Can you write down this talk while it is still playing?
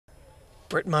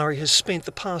Brett Murray has spent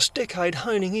the past decade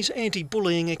honing his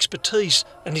anti-bullying expertise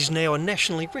and is now a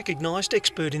nationally recognised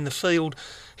expert in the field.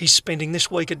 He's spending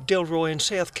this week at Delroy and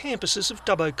South campuses of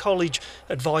Dubbo College,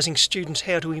 advising students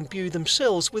how to imbue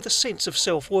themselves with a sense of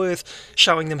self-worth,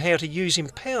 showing them how to use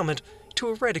empowerment to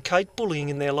eradicate bullying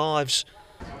in their lives.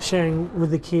 Sharing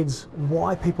with the kids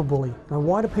why people bully. Now,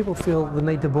 why do people feel the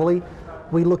need to bully?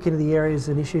 We look into the areas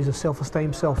and issues of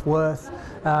self-esteem, self-worth,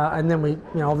 and then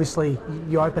obviously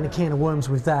you open a can of worms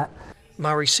with that.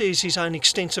 Murray says his own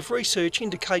extensive research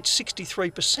indicates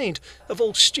 63% of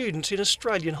all students in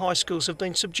Australian high schools have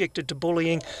been subjected to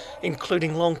bullying,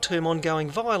 including long-term ongoing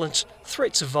violence,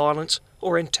 threats of violence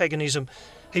or antagonism.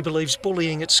 He believes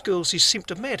bullying at schools is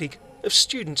symptomatic of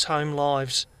students' home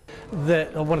lives.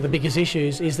 One of the biggest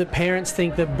issues is that parents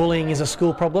think that bullying is a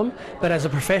school problem, but as a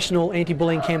professional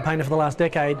anti-bullying campaigner for the last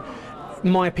decade,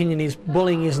 my opinion is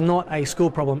bullying is not a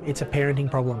school problem, it's a parenting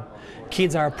problem.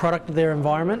 Kids are a product of their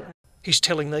environment. He's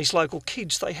telling these local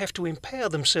kids they have to empower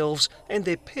themselves and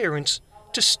their parents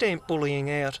to stamp bullying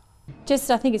out. I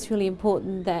think it's really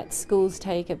important that schools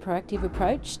take a proactive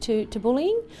approach to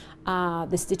bullying.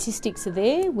 The statistics are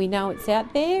there, we know it's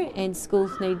out there, and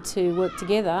schools need to work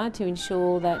together to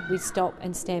ensure that we stop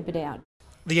and stamp it out.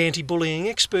 The anti-bullying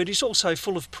expert is also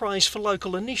full of praise for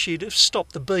local initiative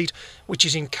Stop the Beat, which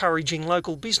is encouraging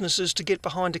local businesses to get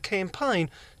behind a campaign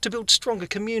to build stronger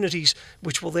communities,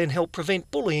 which will then help prevent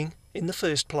bullying in the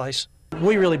first place.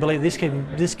 We really believe this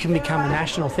can become a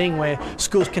national thing where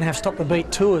schools can have Stop the Beat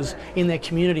tours in their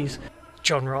communities.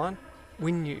 John Ryan,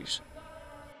 WIN News.